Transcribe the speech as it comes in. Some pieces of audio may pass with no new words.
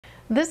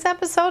This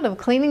episode of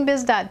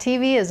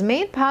CleaningBiz.tv is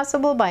made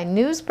possible by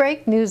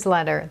Newsbreak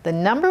Newsletter, the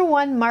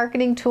 #1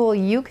 marketing tool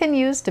you can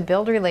use to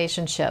build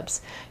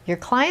relationships. Your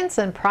clients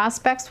and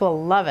prospects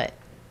will love it.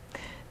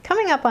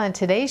 Coming up on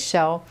today's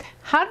show,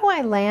 how do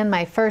I land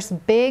my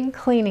first big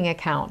cleaning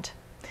account?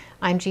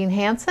 I'm Jean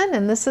Hansen,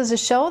 and this is a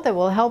show that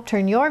will help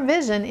turn your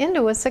vision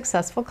into a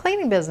successful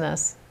cleaning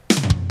business.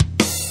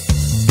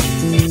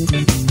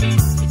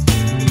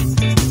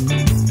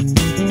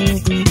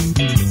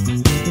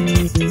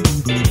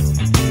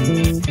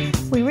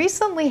 We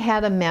recently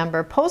had a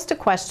member post a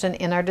question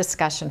in our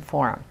discussion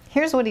forum.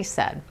 Here's what he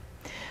said.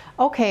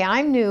 Okay,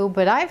 I'm new,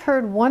 but I've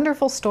heard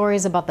wonderful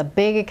stories about the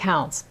big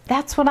accounts.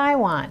 That's what I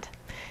want.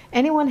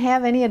 Anyone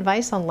have any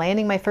advice on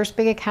landing my first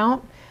big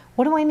account?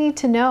 What do I need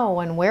to know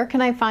and where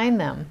can I find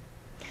them?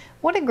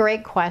 What a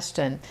great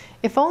question.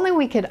 If only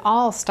we could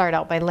all start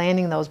out by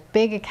landing those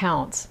big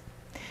accounts.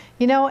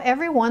 You know,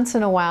 every once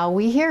in a while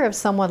we hear of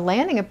someone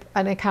landing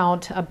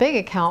a big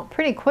account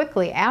pretty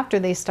quickly after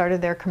they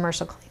started their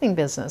commercial cleaning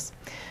business.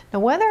 Now,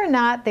 whether or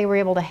not they were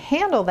able to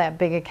handle that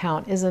big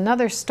account is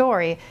another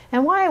story,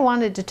 and why I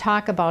wanted to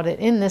talk about it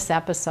in this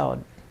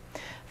episode.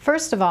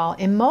 First of all,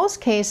 in most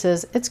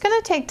cases, it's going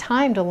to take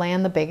time to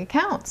land the big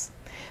accounts.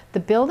 The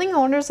building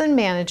owners and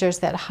managers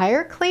that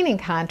hire cleaning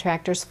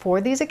contractors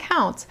for these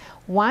accounts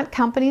want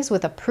companies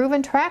with a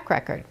proven track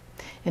record.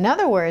 In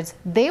other words,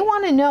 they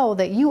want to know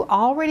that you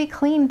already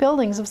clean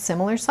buildings of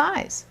similar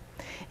size.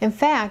 In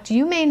fact,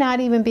 you may not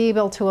even be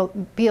able to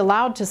be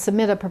allowed to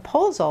submit a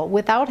proposal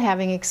without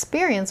having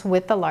experience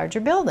with the larger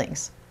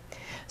buildings.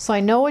 So I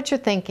know what you're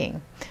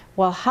thinking.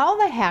 Well, how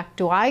the heck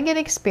do I get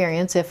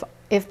experience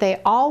if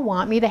they all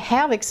want me to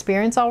have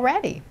experience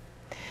already?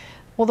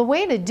 Well, the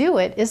way to do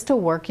it is to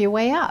work your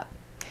way up.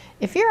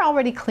 If you're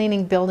already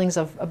cleaning buildings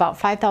of about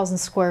 5,000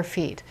 square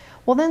feet,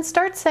 well then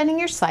start setting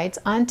your sights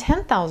on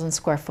 10,000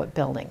 square foot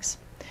buildings.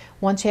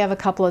 Once you have a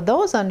couple of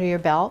those under your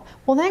belt,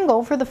 well then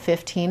go for the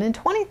 15 and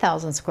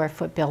 20,000 square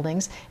foot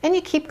buildings, and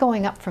you keep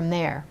going up from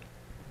there.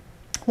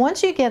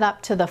 Once you get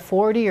up to the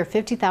 40 or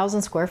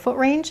 50,000 square foot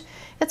range,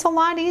 it's a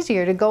lot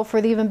easier to go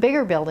for the even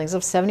bigger buildings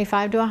of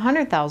 75 to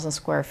 100,000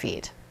 square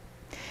feet.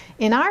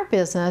 In our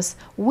business,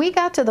 we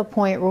got to the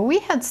point where we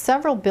had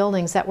several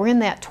buildings that were in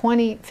that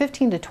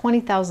 15 to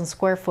 20,000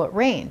 square foot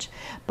range,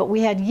 but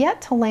we had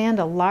yet to land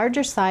a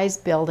larger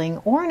sized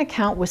building or an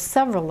account with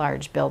several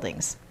large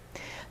buildings.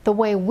 The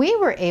way we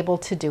were able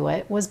to do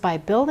it was by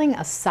building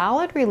a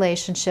solid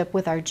relationship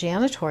with our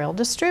janitorial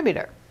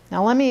distributor.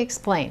 Now let me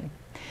explain.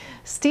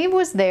 Steve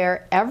was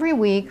there every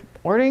week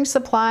ordering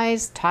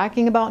supplies,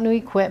 talking about new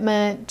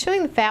equipment,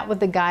 chewing the fat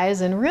with the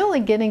guys, and really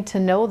getting to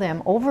know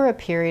them over a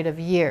period of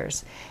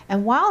years.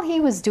 And while he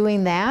was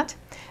doing that,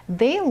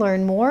 they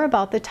learned more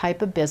about the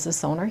type of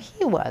business owner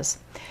he was.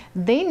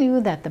 They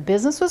knew that the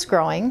business was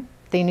growing.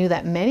 They knew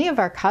that many of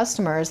our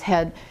customers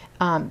had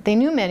and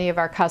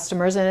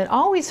had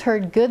always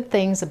heard good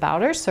things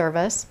about our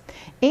service,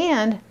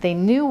 and they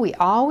knew we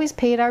always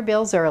paid our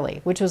bills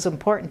early, which was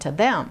important to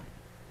them.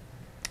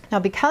 Now,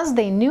 because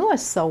they knew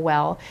us so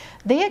well,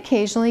 they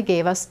occasionally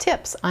gave us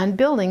tips on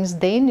buildings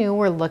they knew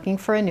were looking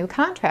for a new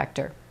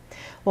contractor.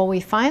 Well, we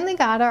finally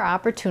got our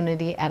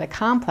opportunity at a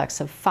complex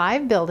of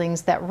 5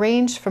 buildings that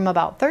ranged from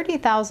about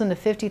 30,000 to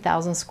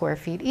 50,000 square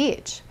feet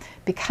each,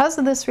 because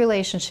of this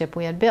relationship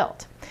we had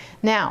built.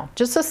 Now,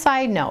 just a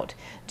side note,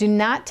 do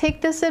not take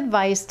this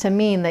advice to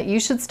mean that you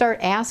should start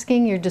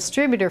asking your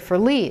distributor for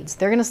leads.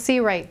 They're going to see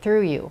right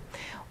through you.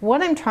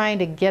 What I'm trying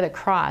to get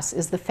across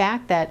is the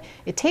fact that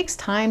it takes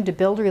time to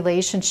build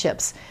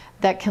relationships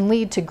that can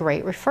lead to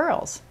great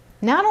referrals,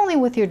 not only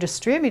with your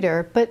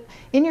distributor, but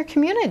in your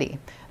community.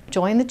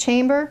 Join the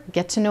chamber,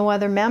 get to know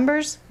other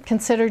members,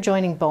 consider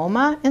joining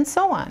BOMA, and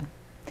so on.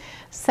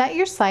 Set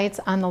your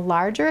sights on the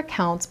larger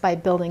accounts by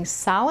building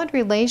solid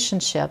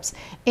relationships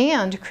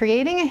and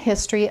creating a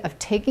history of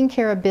taking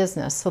care of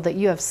business so that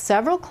you have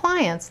several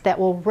clients that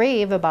will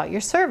rave about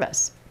your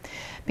service.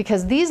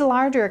 Because these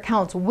larger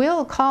accounts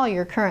will call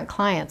your current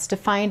clients to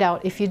find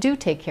out if you do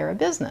take care of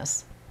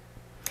business.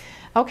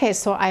 Okay,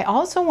 so I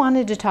also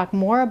wanted to talk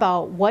more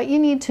about what you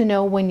need to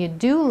know when you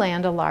do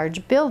land a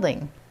large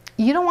building.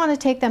 You don't want to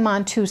take them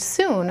on too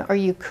soon, or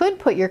you could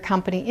put your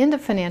company into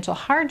financial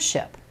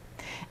hardship.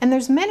 And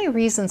there's many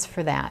reasons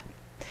for that.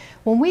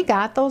 When we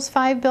got those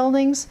 5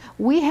 buildings,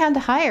 we had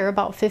to hire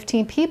about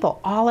 15 people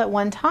all at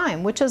one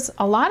time, which is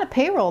a lot of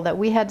payroll that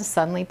we had to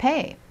suddenly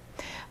pay.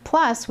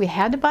 Plus, we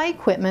had to buy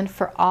equipment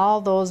for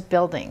all those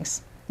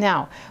buildings.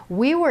 Now,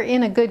 we were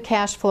in a good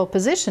cash flow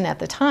position at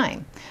the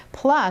time.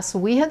 Plus,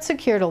 we had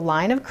secured a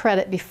line of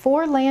credit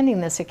before landing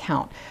this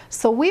account,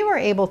 so we were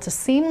able to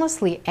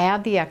seamlessly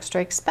add the extra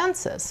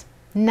expenses.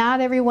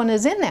 Not everyone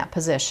is in that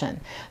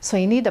position, so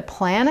you need to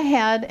plan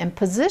ahead and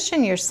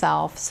position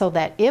yourself so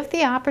that if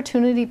the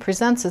opportunity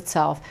presents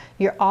itself,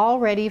 you're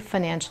already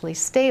financially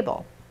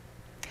stable.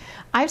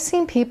 I've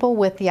seen people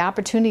with the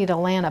opportunity to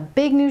land a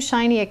big new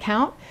shiny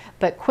account,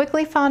 but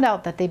quickly found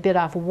out that they bit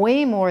off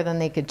way more than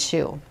they could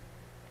chew.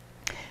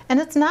 And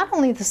it's not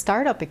only the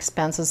startup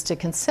expenses to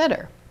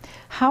consider.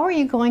 How are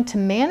you going to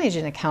manage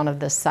an account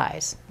of this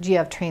size? Do you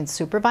have trained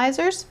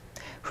supervisors?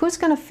 Who's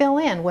going to fill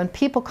in when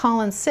people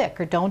call in sick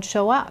or don't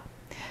show up?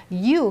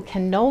 You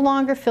can no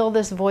longer fill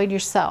this void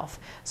yourself,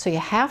 so you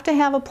have to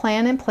have a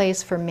plan in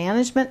place for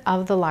management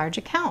of the large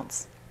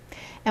accounts.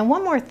 And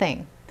one more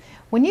thing,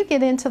 when you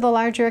get into the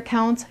larger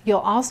accounts, you'll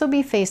also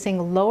be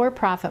facing lower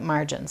profit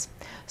margins.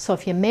 So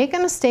if you make a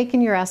mistake in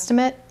your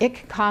estimate, it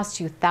could cost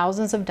you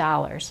thousands of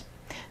dollars.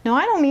 Now,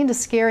 I don't mean to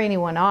scare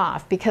anyone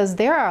off, because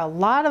there are a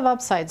lot of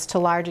upsides to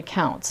large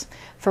accounts.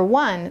 For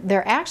one,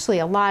 they're actually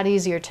a lot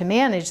easier to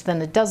manage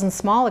than a dozen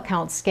small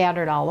accounts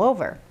scattered all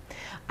over.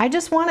 I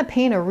just want to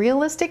paint a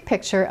realistic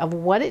picture of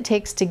what it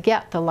takes to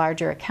get the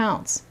larger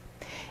accounts.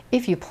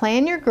 If you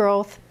plan your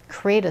growth,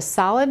 create a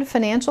solid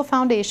financial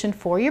foundation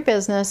for your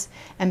business,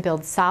 and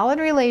build solid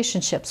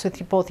relationships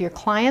with both your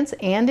clients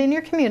and in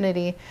your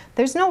community,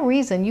 there's no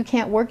reason you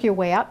can't work your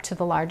way up to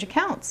the large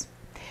accounts.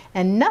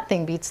 And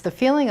nothing beats the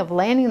feeling of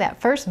landing that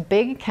first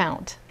big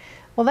account.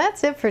 Well,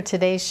 that's it for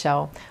today's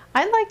show.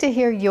 I'd like to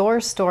hear your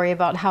story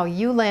about how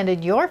you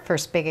landed your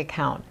first big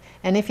account.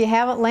 And if you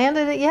haven't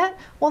landed it yet,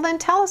 well then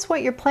tell us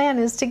what your plan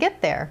is to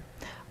get there.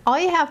 All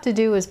you have to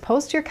do is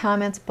post your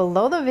comments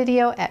below the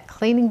video at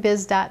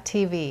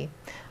cleaningbiz.tv.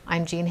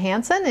 I'm Jean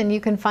Hansen, and you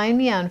can find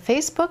me on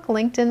Facebook,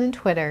 LinkedIn, and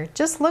Twitter.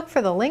 Just look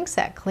for the links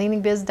at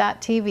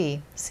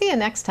cleaningbiz.tv. See you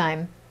next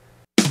time.